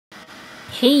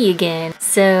Hey again!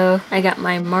 So I got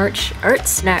my March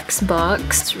ArtSnacks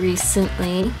box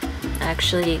recently,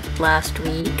 actually last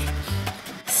week.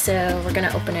 So we're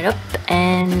gonna open it up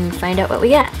and find out what we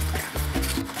get.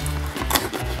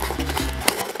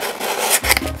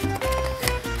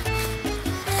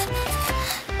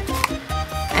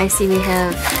 I see we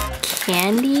have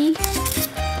candy,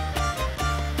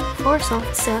 4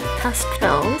 soft set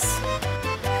pastels,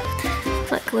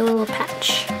 look, a little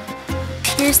patch.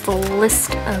 Here's the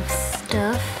list of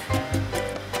stuff.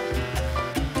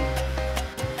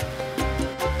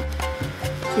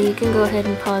 So you can go ahead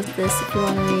and pause this if you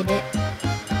want to read it.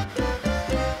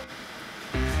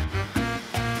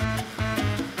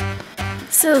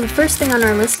 So the first thing on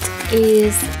our list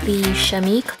is the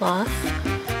chamois cloth,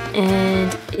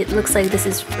 and it looks like this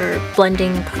is for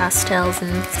blending pastels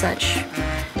and such.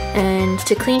 And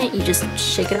to clean it, you just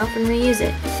shake it off and reuse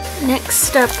it.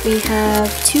 Next up, we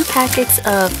have 2 packets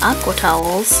of aqua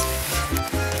towels,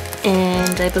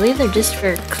 and I believe they're just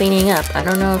for cleaning up. I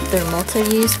don't know if they're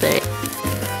multi-use, but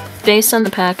based on the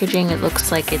packaging, it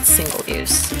looks like it's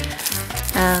single-use.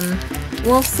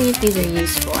 We'll see if these are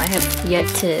useful. I have yet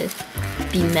to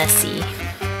be messy.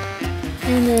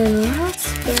 And then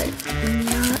last but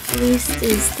not least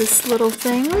is this little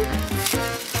thing.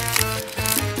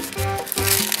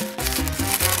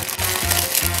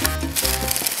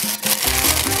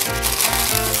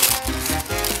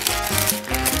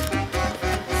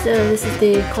 So this is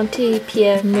the Conte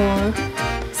Pierre Noir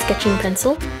sketching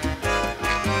pencil.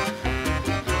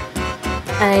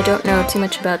 I don't know too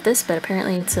much about this, but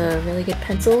apparently it's a really good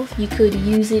pencil. You could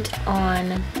use it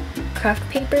on craft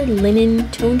paper, linen,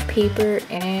 toned paper,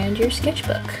 and your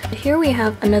sketchbook. Here we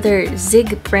have another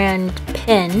Zig brand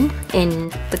pen in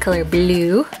the color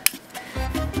blue.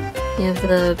 You have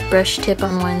the brush tip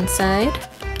on one side,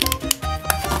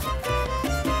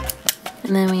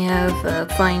 and then we have a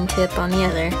fine tip on the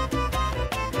other.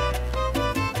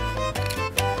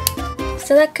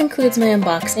 So that concludes my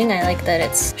unboxing. I like that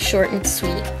it's short and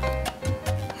sweet.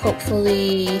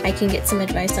 Hopefully I can get some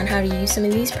advice on how to use some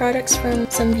of these products from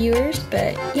some viewers,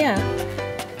 but yeah.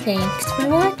 Thanks for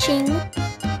watching!